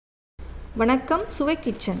வணக்கம் சுவை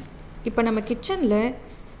கிச்சன். இப்போ நம்ம கிச்சனில்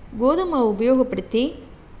கோதுமை உபயோகப்படுத்தி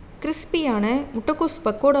கிறிஸ்பியான முட்டைக்கோஸ்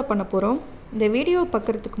பக்கோடா பண்ண போகிறோம். இந்த வீடியோவை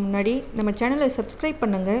பார்க்குறதுக்கு முன்னாடி நம்ம சேனலை சப்ஸ்கிரைப்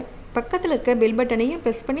பண்ணுங்கள், பக்கத்தில் இருக்க பெல் பட்டனையும்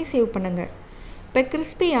ப்ரெஸ் பண்ணி சேவ் பண்ணுங்கள். இப்போ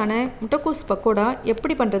கிறிஸ்பியான முட்டைக்கோஸ் பக்கோடா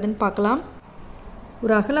எப்படி பண்ணுறதுன்னு பார்க்கலாம்.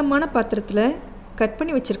 ஒரு அகலமான பாத்திரத்தில் கட்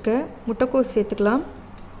பண்ணி வச்சுருக்க முட்டைக்கோஸ் சேர்த்துக்கலாம்.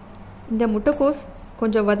 இந்த முட்டைக்கோஸ்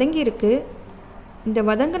கொஞ்சம் வதங்கி இருக்குது. இந்த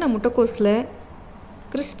வதங்கின முட்டைக்கோஸில்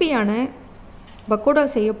கிறிஸ்பியான பக்கோடா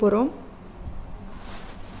செய்ய போகிறோம்.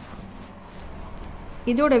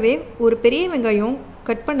 இதோடவே ஒரு பெரிய வெங்காயம்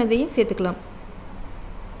கட் பண்ணதையும் சேர்த்துக்கலாம்.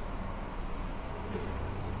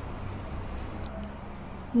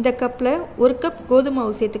 இந்த கப்பில் ஒரு கப் கோதுமை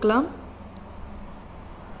மாவு சேர்த்துக்கலாம்.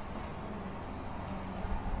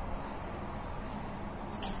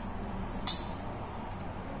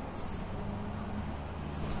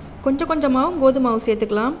 கொஞ்சம் கொஞ்சமாகவும் கோதுமை மாவு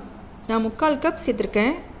சேர்த்துக்கலாம். நான் 3/4 கப்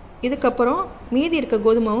சேர்த்துருக்கேன். இதுக்கப்புறம் மீதி இருக்க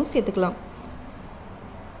கோதுமை மாவும் சேர்த்துக்கலாம்.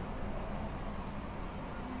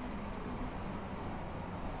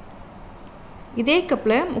 இதே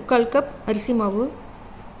கப்பில் 3/4 கப் அரிசி மாவு,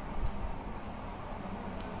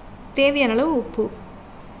 தேவையான அளவு உப்பு,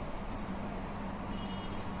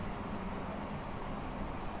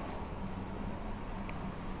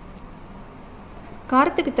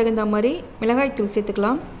 காரத்துக்கு தகுந்த மாதிரி மிளகாய்த்தூள்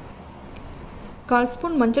சேர்த்துக்கலாம். 1/4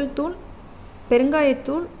 ஸ்பூன் மஞ்சள் தூள்,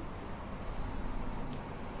 பெருங்காயத்தூள்,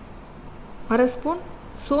 1/2 ஸ்பூன்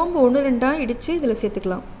சோம்பு 1-2 இடித்து இதில்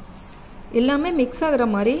சேர்த்துக்கலாம். எல்லாமே மிக்ஸ் ஆகிற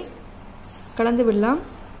மாதிரி கலந்து விடலாம்.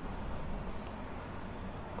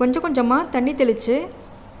 கொஞ்சம் கொஞ்சமாக தண்ணி தெளித்து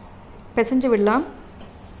பிசைஞ்சு விடலாம்.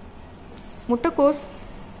 முட்டைக்கோஸ்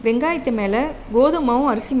வெங்காயத்து மேலே கோதுமை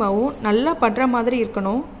மாவும் அரிசி மாவும் நல்லா படுற மாதிரி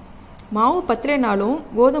இருக்கணும். மாவு பத்தலைனாலும்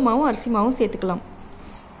கோதுமை மாவும் அரிசி மாவும் சேர்த்துக்கலாம்.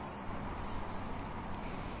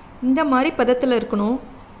 இந்த மாதிரி பதத்தில் இருக்கணும்.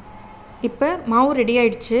 இப்போ மாவு ரெடி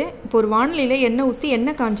ஆகிடுச்சு. இப்போ ஒரு வானிலையில் எண்ணெய் ஊற்றி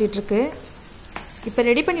எண்ணெய் காஞ்சிட்ருக்கு. இப்போ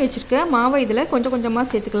ரெடி பண்ணி வச்சுருக்க மாவை இதில் கொஞ்சம்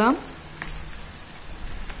கொஞ்சமாக சேர்த்துக்கலாம்.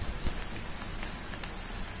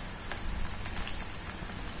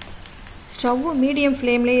 ஸ்டவ்வு மீடியம்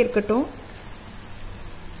ஃப்ளேம்லேயே இருக்கட்டும்.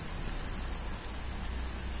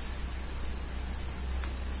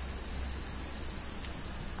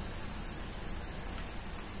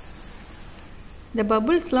 இந்த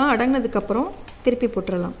பபுள்ஸ்லாம் அடங்கினதுக்கப்புறம் திருப்பி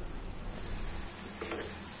போட்டுடலாம்.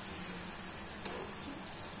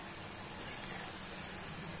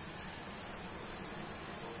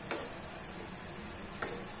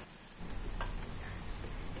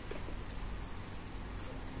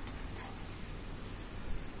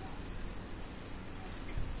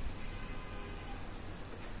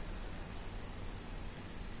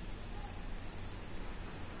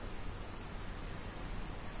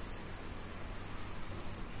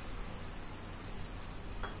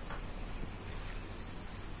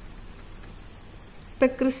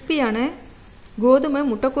 இப்போ கிறிஸ்பியான கோதுமை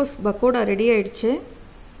முட்டைக்கோஸ் பக்கோடா ரெடி ஆகிடுச்சு.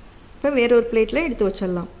 இப்போ வேறொரு பிளேட்டில் எடுத்து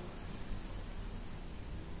வச்சிடலாம்.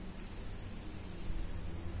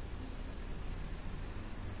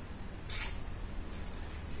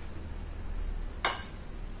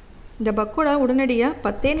 இந்த பக்கோடா உடனடியாக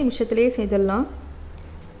 10 நிமிஷத்துலேயே செய்திடலாம்.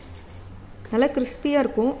 நல்லா கிறிஸ்பியாக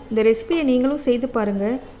இருக்கும். இந்த ரெசிபியை நீங்களும் செய்து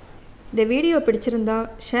பாருங்கள். இந்த வீடியோ பிடிச்சிருந்தா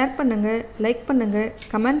ஷேர் பண்ணுங்கள், லைக் பண்ணுங்கள்,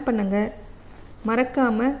 கமெண்ட் பண்ணுங்கள்.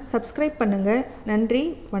 மறக்காமல் சப்ஸ்கிரைப் பண்ணுங்கள். நன்றி,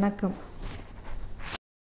 வணக்கம்.